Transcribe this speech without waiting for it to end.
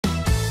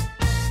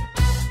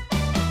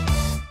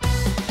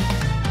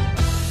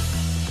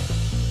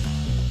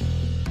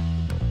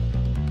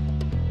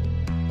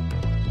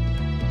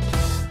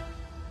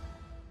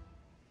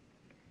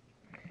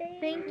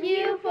Thank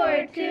you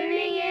for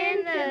tuning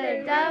in to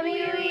the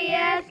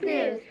WES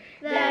News,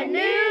 the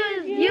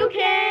news you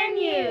can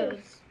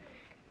use.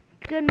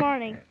 Good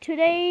morning.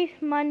 Today is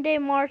Monday,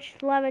 March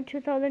 11,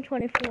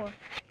 2024.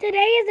 Today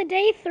is a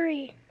day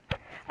 3.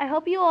 I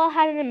hope you all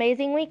had an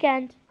amazing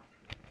weekend.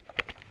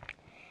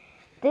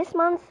 This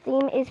month's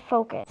theme is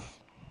focus.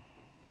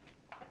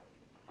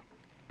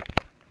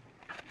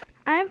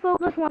 I am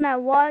focused when I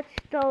watch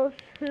those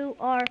who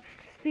are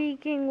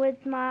speaking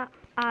with my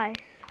eyes.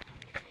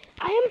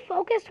 I am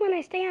focused when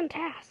I stay on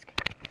task.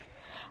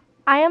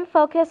 I am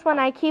focused when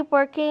I keep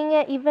working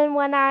even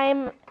when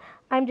I'm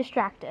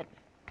distracted.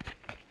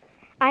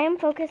 I am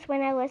focused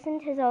when I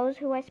listen to those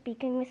who are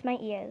speaking with my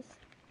ears.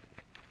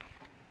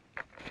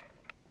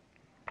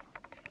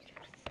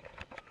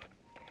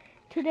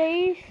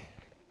 Today's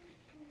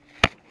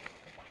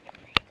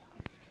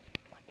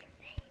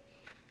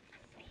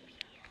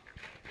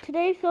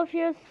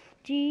Sophia's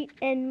G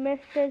and Miss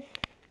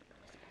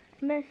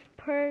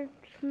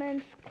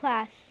Perchman's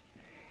class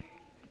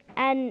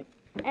and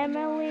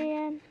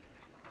Amelia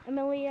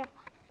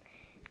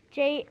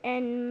J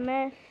and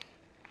Miss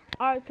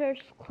Arthur's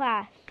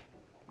class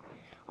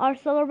are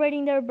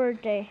celebrating their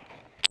birthday.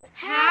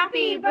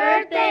 Happy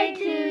birthday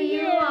to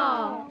you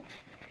all.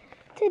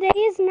 Today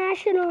is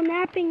National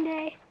Napping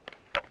Day.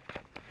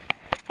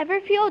 Ever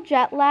feel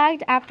jet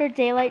lagged after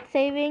daylight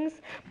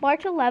savings?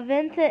 March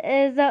 11th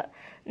is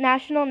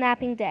National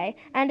Napping Day,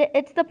 and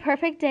it's the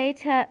perfect day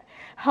to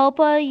help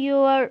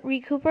you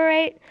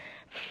recuperate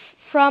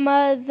from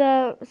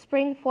the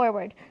spring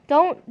forward.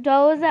 Don't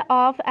doze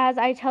off as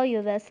I tell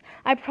you this.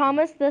 I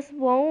promise this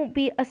won't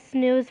be a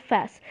snooze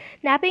fest.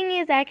 Napping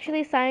is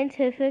actually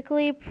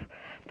scientifically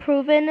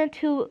proven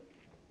to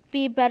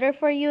be better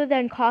for you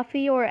than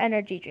coffee or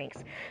energy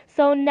drinks.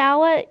 So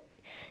now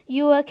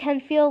you can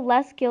feel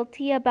less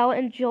guilty about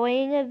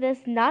enjoying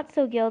this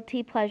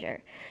not-so-guilty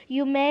pleasure.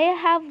 You may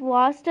have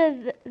lost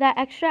that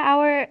extra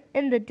hour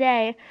in the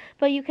day,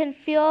 but you can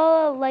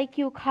feel like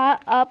you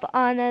caught up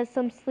on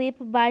some sleep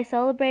by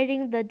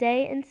celebrating the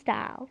day in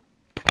style.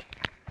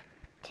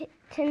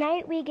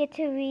 Tonight we get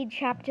to read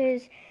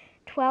chapters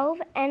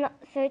 12 and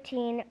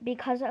 13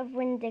 because of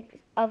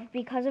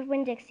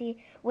Winn-Dixie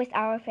with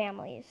our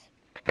families.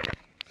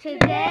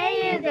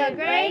 Today is a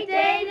great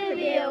day to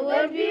be a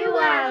Woodview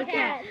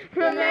Wildcat.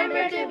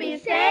 Remember to be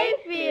safe,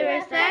 be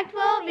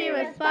respectful, be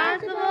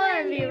responsible,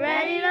 and be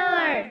ready to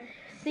learn.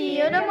 See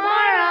you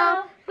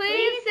tomorrow.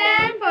 Please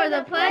stand for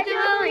the Pledge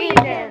of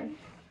Allegiance.